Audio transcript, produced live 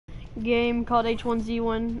game called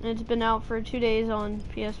H1z1. It's been out for 2 days on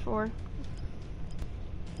PS4.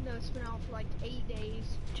 No, it's been out for like 8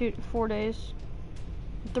 days. 4 days.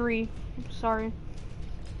 3. Sorry.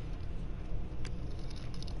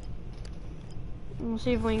 We'll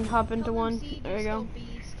see if we can hop into one. There you go.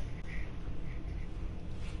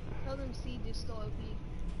 Tell them Siege is still OP.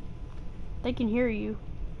 They can hear you.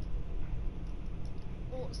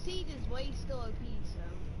 Well, Siege is way still OP, so.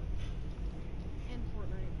 And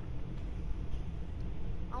Fortnite.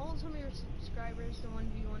 I want some of your subscribers to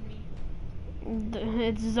 1v1 me.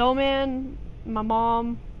 It's Zoman, my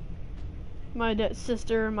mom, my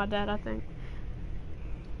sister, and my dad, I think.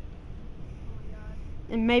 Oh my god.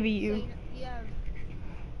 And maybe you. So, yeah.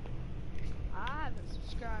 I haven't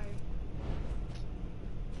subscribed.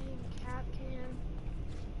 Dang, Cap can.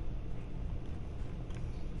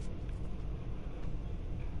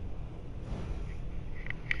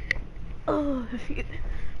 Oh,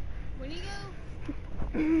 When you go?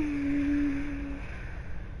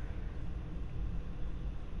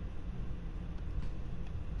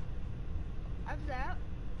 After that,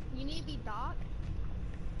 you need to be Doc.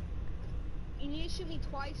 You need to shoot me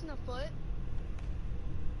twice in the foot.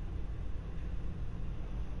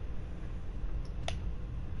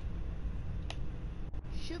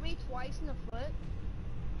 Shoot me twice in the foot.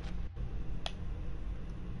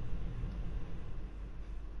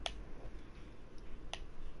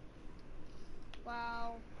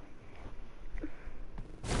 Wow.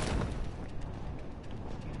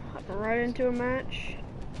 Hop right into a match.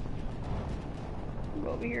 Go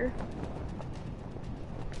over here.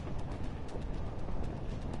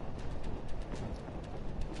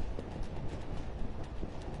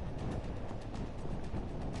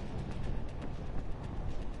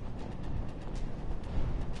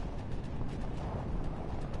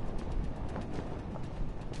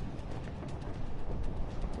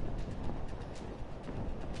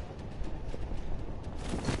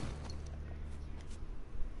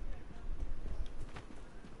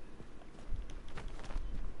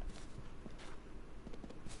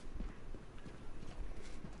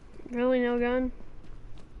 Really, no gun?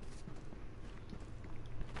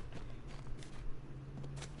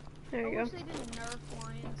 There you I go. wish they didn't nerf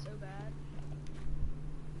Lion so bad.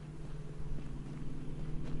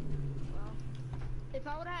 Well, if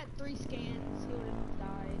I would have had 3 scans, he would have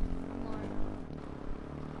died. I'm lying.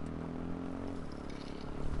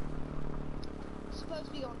 Supposed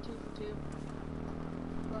to be on 2 for 2.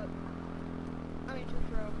 But, I mean 2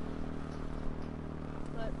 for 0.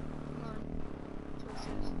 But, come on.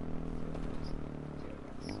 Choices.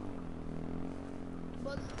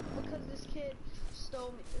 But because this kid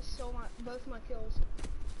stole both my kills.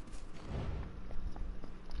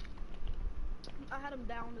 I had him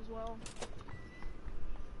downed as well.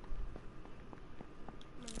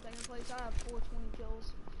 I'm in second place. I have 420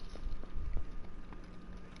 kills.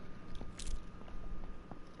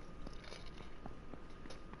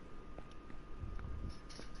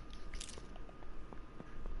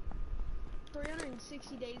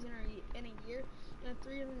 $360 days in a year, and a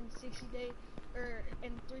 360 day,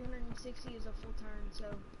 and 360 is a full turn. So.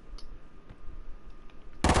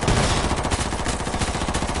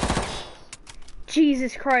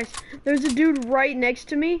 Jesus Christ. There's a dude right next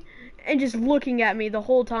to me and just looking at me the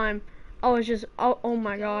whole time. I was just, oh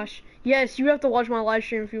my gosh. Yes, you have to watch my live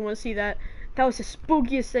stream if you want to see that. That was the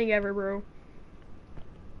spookiest thing ever, bro.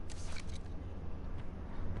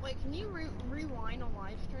 Wait, can you rewind on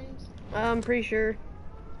live streams? I'm pretty sure.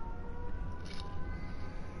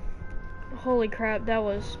 Holy crap, that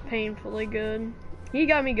was painfully good. He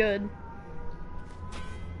got me good.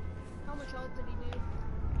 How much health did he do?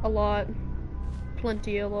 A lot.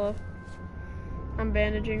 Plenty of love. I'm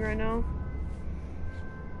bandaging right now.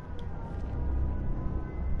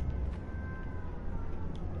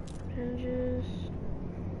 Bandages.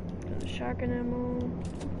 Got the shotgun ammo.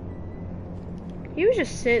 He was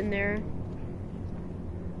just sitting there.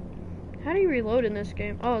 How do you reload in this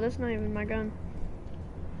game? Oh, that's not even my gun.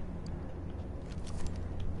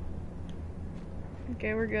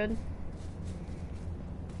 Okay, we're good.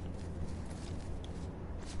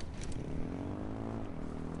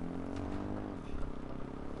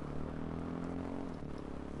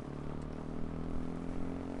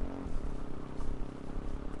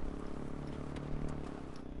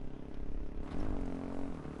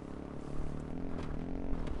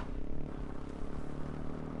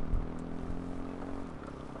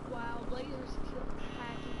 Wow, Blazers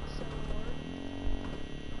hacking so hard.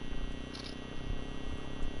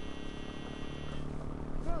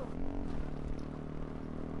 Bro.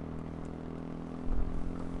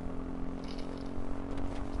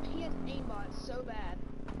 He has aimbot so bad.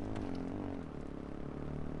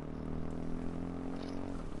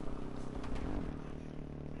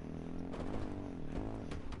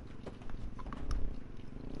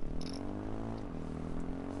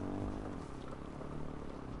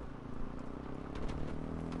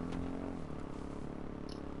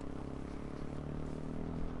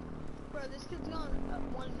 Bro, this kid's going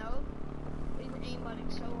 1-0. He's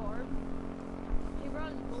aimbotting so hard. He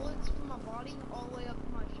runs bullets from my body all the way up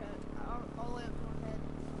to my chest, all the way up to my head.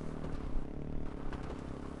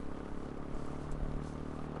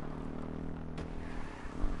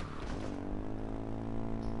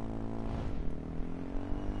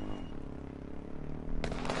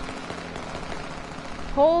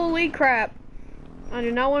 Holy crap. I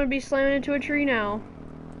do not want to be slamming into a tree now.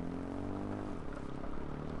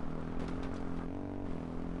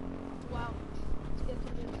 Wow. Let's get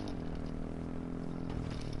to this.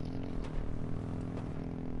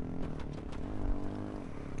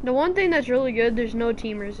 The one thing that's really good, there's no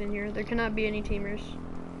teamers in here. There cannot be any teamers.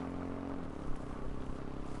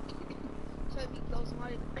 So if you kill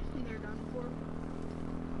somebody, they're done for.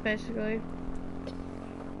 Basically.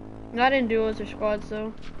 Not in duos or squads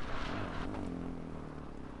though.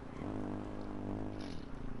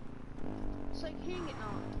 It's like, hang it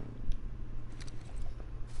on.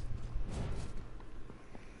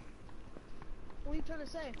 What are you trying to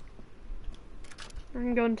say?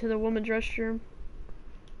 I'm going to the women's restroom.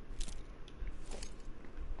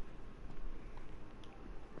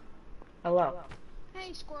 Hello,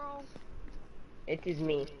 Hey, squirrel. it is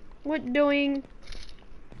me. What doing?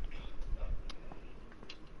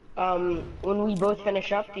 When we both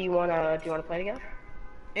finish up, do you wanna play together?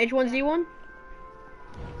 H1z1?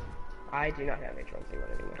 I do not have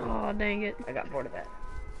H1z1 anymore. Oh, dang it. I got bored of that.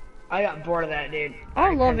 I got bored of that, dude.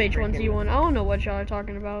 I love couldn't H1z1. I don't know what y'all are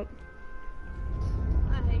talking about.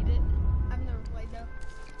 I hate it. I've never played though.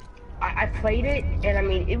 I played it, and I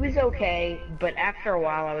mean, it was okay, but after a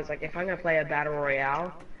while, I was like, if I'm gonna play a battle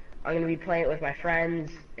royale, I'm gonna be playing it with my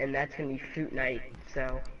friends, and that's gonna be Fruit Night,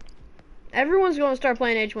 so. Everyone's gonna start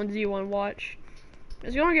playing H1z1, watch.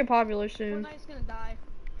 It's gonna get popular soon. Fortnite's gonna die.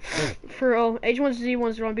 For real,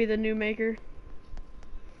 H1z1's gonna be the new maker.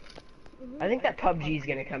 I think that PUBG's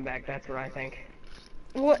gonna come back, that's what I think.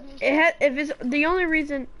 What if it's the only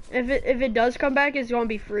reason if it does come back, it's gonna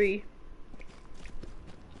be free.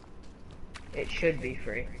 It should be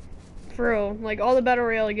free. For real, like all the battle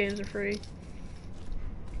royale games are free.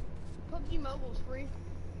 PUBG Mobile's free.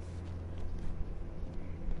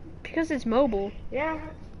 Because it's mobile. Yeah.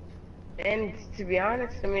 And to be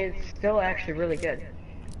honest, I mean, it's still actually really good.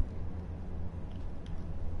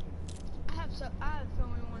 I have so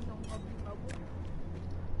many ones on PUBG Mobile.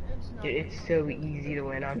 It's not. Dude, it's so easy to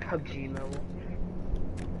win on PUBG Mobile.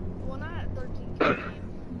 Well, not at 13K game.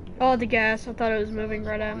 Oh, the gas! I thought it was moving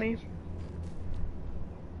right at me.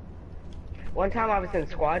 One time I was in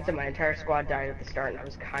squads and my entire squad died at the start, and I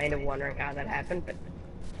was kind of wondering how that happened, but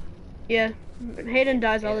Yeah, Hayden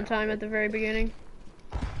dies all the time at the very beginning.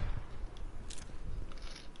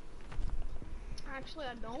 Actually,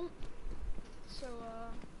 I don't. So,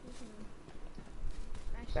 we can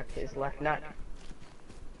actually that's his left nut.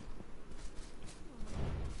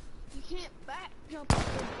 You can't back jump like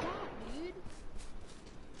that, dude.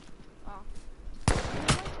 Oh.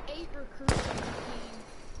 There's like 8 recruits on the team.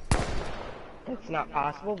 That's not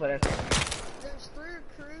possible, but it's There's 3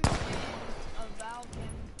 recruits and a Valve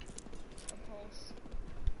and a Pulse.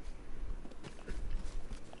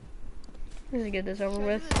 Let's get this over Should I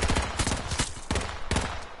with. do this?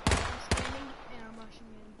 I'm standing and I'm rushing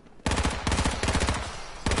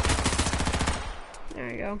in. There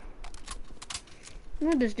you go.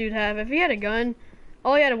 What did this dude have? If he had a gun,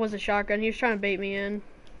 all he had was a shotgun. He was trying to bait me in.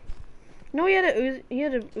 No, he had a Uzi. He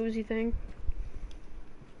had a Uzi thing.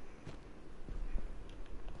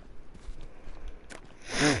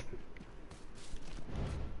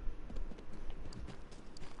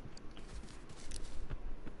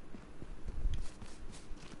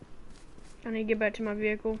 I need to get back to my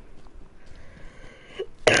vehicle.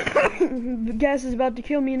 The gas is about to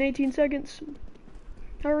kill me in 18 seconds.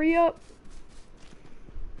 Hurry up.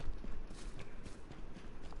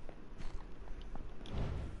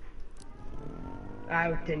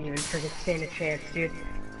 I didn't even freaking stand a chance, dude.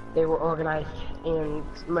 They were organized, and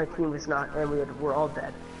my team was not, and we're all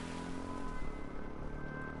dead.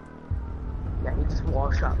 Yeah, he just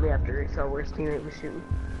wall shot me after he saw where his teammate was shooting.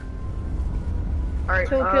 Alright,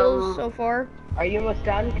 2 kills so far. Are you almost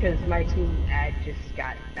done? Because my team just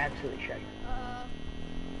got absolutely shut.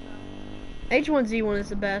 H1z1 is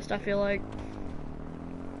the best, I feel like.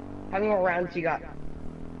 How many more rounds you got? 2.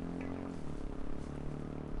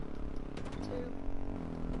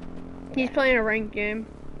 He's playing a ranked game.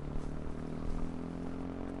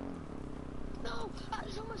 No! I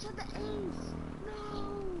just almost had the ace!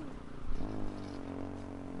 No!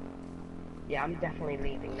 Yeah, I'm definitely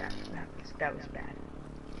leaving that. That was bad.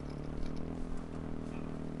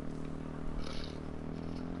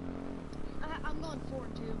 I'm going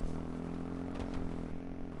 4-2.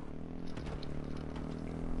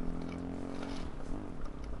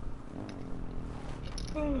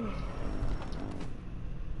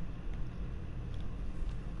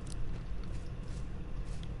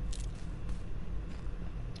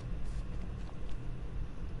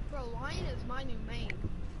 lion is my new main.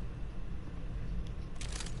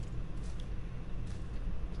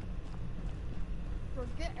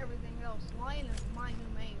 Forget everything else. Lion is my new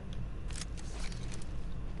main.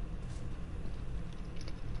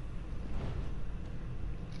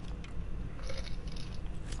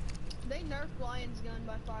 They nerfed Lion's gun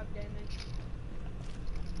by 5 damage.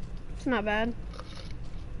 It's not bad.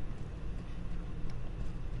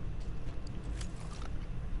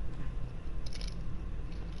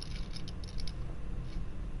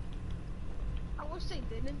 I wish they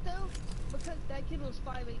didn't though, because that kid was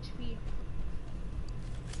 5 HP.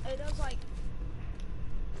 It does like,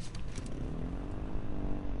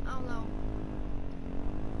 I don't know.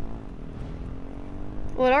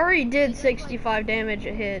 Well, it already did 65 damage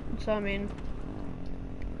a hit, so I mean.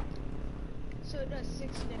 So it does 6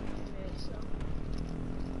 damage a hit, so.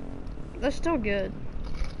 That's still good.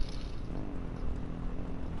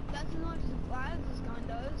 That's as much as this gun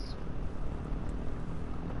does.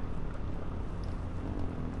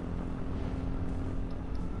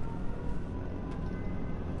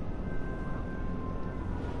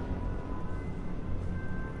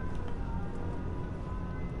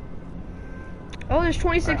 Oh, there's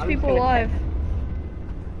 26 people alive.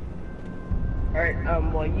 Alright,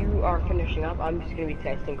 while you are finishing up, I'm just gonna be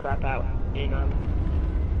testing crap out in,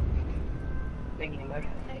 thinking mode.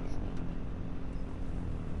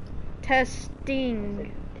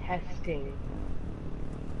 Testing. Testing.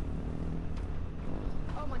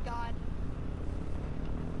 Oh my god.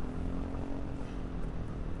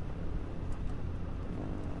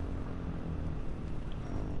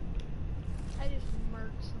 I just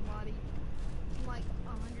murked somebody from like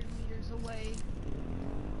 100 meters away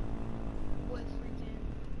with freaking.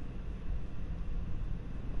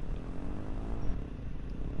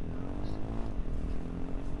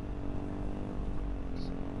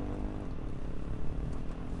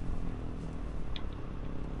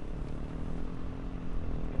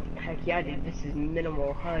 Heck yeah, dude, this is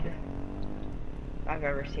minimal HUD I've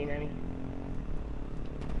ever seen any.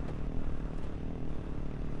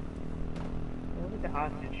 What would the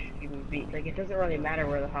hostage even be? Like, it doesn't really matter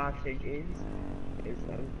where the hostage is. It's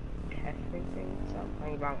a testing thing, so I'm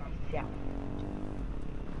talking about myself.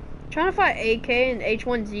 Trying to find AK and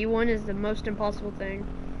H1z1 is the most impossible thing.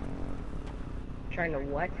 Trying to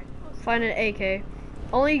what? Find an AK.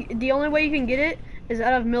 The only way you can get it is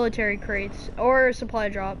out of military crates or supply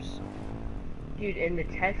drops. Dude, in the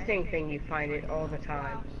testing thing, you find it all the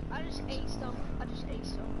time. Wow. I just aced them.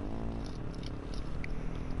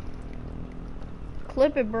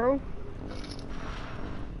 Clip it, bro.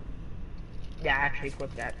 Yeah, actually,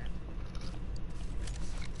 flip that.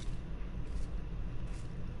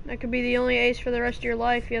 That could be the only ace for the rest of your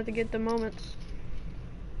life. You have to get the moments.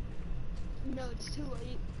 No, it's too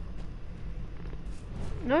late.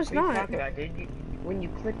 No, it's What are you not. talking about, dude? When you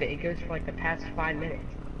clip it, it goes for like the past 5 minutes.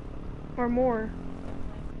 Or more.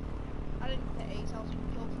 I didn't get the ace. I was gonna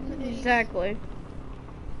kill from the ace. Exactly. It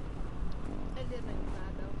did make me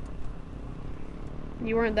mad though.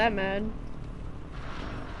 You weren't that mad.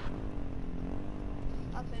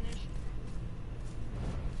 I finished.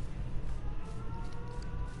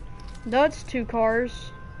 That's 2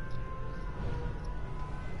 cars.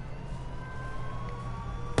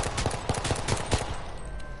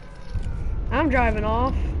 I'm driving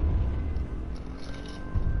off.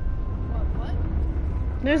 What?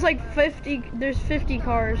 There's like 50, there's 50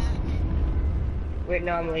 cars. Wait,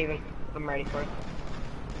 no, I'm leaving. I'm ready for it.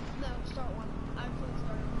 No, start one. I'm fully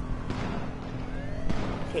started.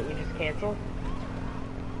 Can't you just cancel?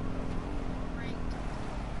 Ranked.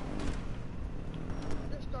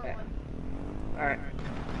 Just start Okay. one. Alright.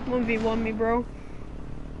 1v1 me, bro.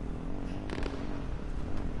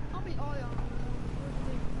 I'll be all y'all.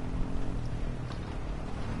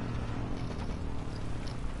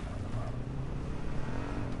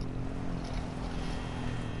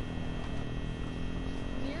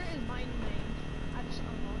 Here is my new name. I just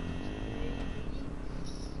unlocked it today.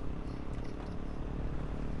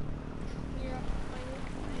 Here, my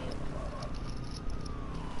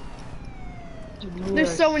new name.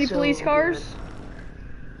 There's so many police cars.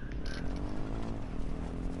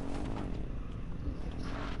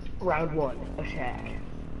 Round 1, attack.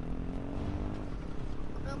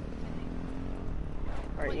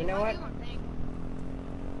 Alright, you know what?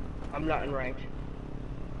 I'm not in ranked.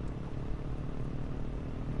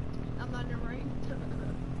 I'm not in ranked.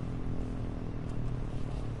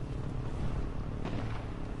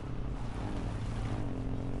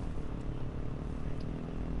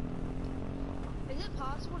 Is it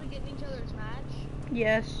possible to get in each other's match?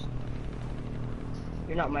 Yes.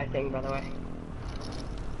 You're not my thing, by the way.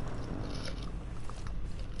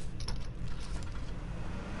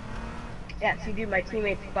 Yeah, see, dude, my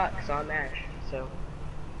teammates fuck, so I'm Ash, so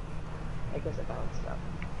I guess it balanced out.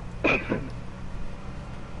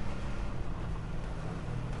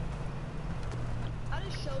 I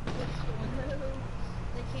just showed the what's the window.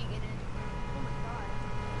 They can't get in. Oh my god.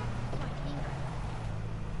 It's my team.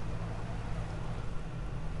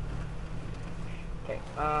 Okay,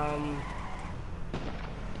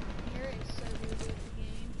 Mira is so good at the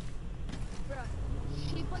game. Bruh,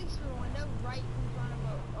 she plays through a window right in front of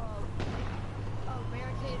a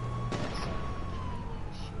barricade. So easily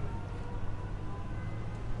to shoot.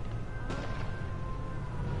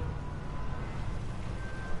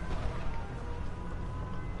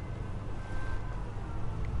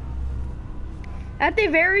 At the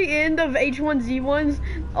very end of H1z1s,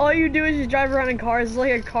 all you do is just drive around in cars. It's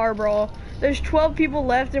like a car brawl. There's 12 people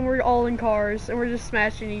left and we're all in cars and we're just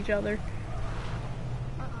smashing each other.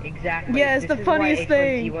 exactly. Yeah, it's this the is funniest why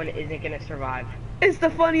thing. H1Z1 isn't gonna survive. It's the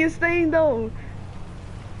funniest thing though.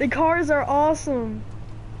 The cars are awesome.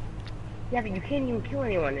 Yeah, but you can't even kill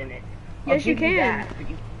anyone in it. Yes, you I'll give can. that, but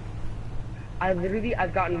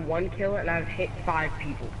I've gotten 1 kill and I've hit 5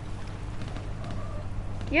 people.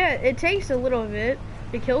 Yeah, it takes a little bit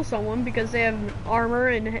to kill someone because they have armor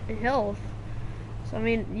and health. So, I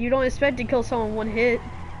mean, you don't expect to kill someone one hit.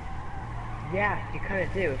 Yeah, you kind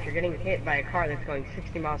of do. If you're getting hit by a car that's going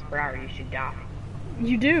 60 miles per hour, you should die.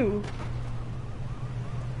 You do.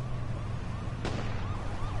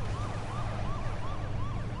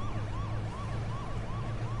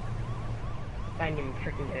 I didn't even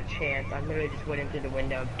freaking get a chance. I literally just went in through the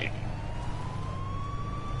window.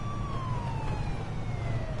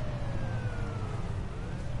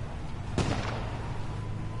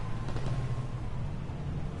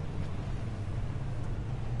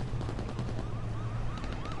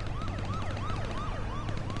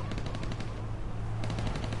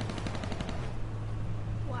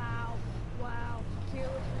 Wow. Wow.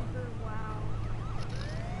 Fearless Reaper, wow.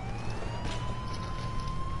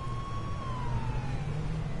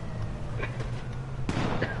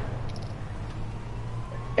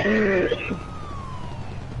 Their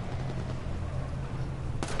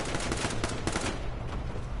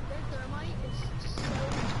thermite is so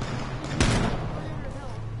 100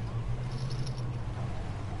 health.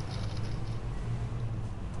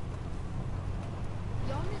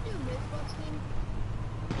 Y'all want to do a myth busting?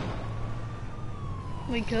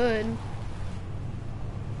 We could.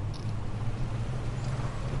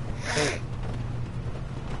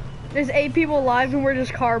 There's 8 people alive and we're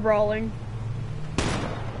just car brawling. So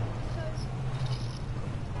it's,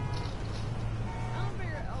 I don't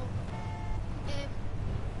figure out if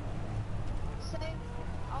say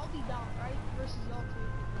I'll be Doc, right? Versus y'all two.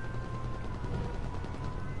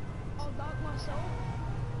 I'll Doc myself.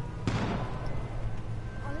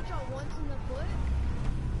 I'll hit y'all once in the foot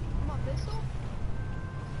with my pistol.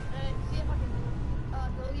 And see if I can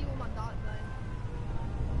kill you with my Doc gun.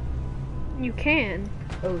 You can.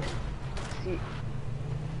 Oh, see.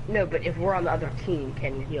 No, but if we're on the other team,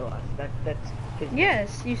 can you heal us? That's.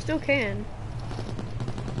 Yes, you still can.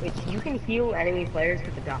 Wait, so you can heal enemy players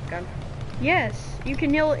with the dot gun? Yes, you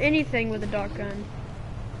can heal anything with a dot gun.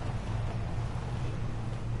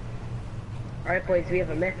 Alright, boys, we have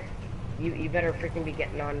a myth. You better freaking be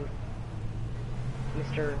getting on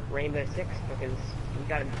Mr. Rainbow Six because we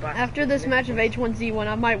gotta bust. After this match of H1Z1,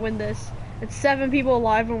 I might win this. It's 7 people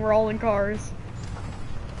alive and we're all in cars.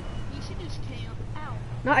 You should just camp. Ow.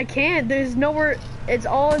 No, I can't. There's nowhere. It's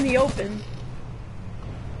all in the open.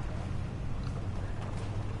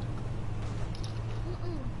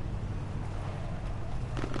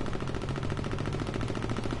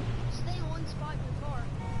 Stay in one spot in your car.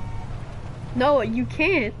 No, you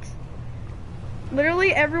can't.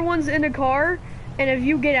 Literally, everyone's in a car, and if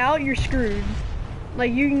you get out, you're screwed.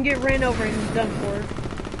 Like, you can get ran over and done for.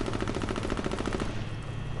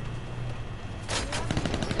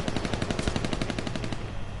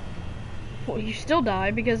 Well, you still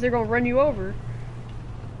die because they're gonna run you over.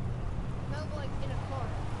 No, but like in a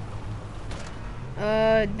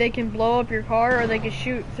car. They can blow up your car, or they can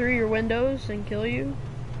shoot through your windows and kill you.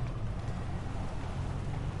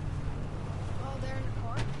 Oh, they're in a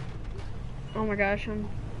car? Oh my gosh, I'm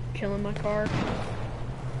killing my car.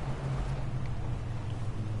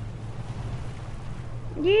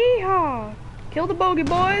 Yeehaw! Kill the bogey,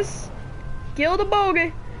 boys! Kill the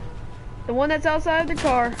bogey! The one that's outside the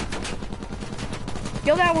car.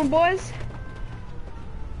 Kill that one, boys!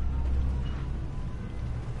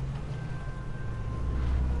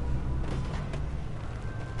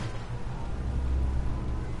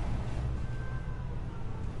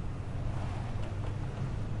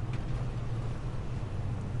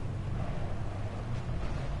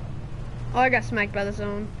 Oh, I got smacked by the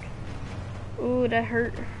zone. Ooh, that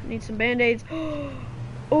hurt. Need some band-aids.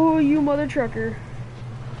 Oh, you mother trucker.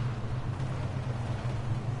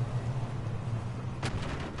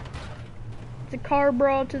 The car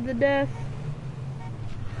brawl to the death.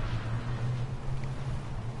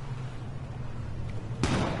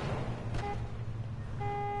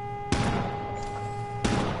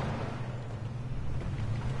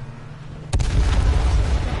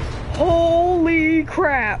 Holy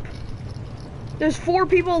crap. There's 4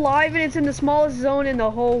 people alive and it's in the smallest zone in the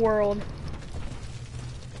whole world.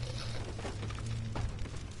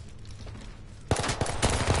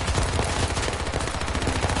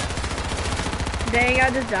 Dang, I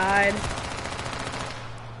just died.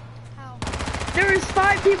 How? There was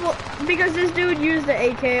 5 people because this dude used the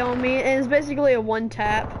AK on me and it's basically a one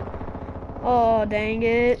tap. Oh, dang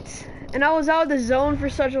it. And I was out of the zone for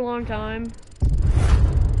such a long time.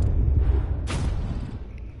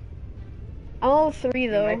 I'm all 3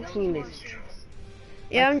 though. My team is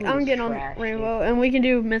Yeah, my team I'm is getting on trash, Rainbow and we can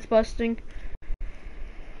do myth busting.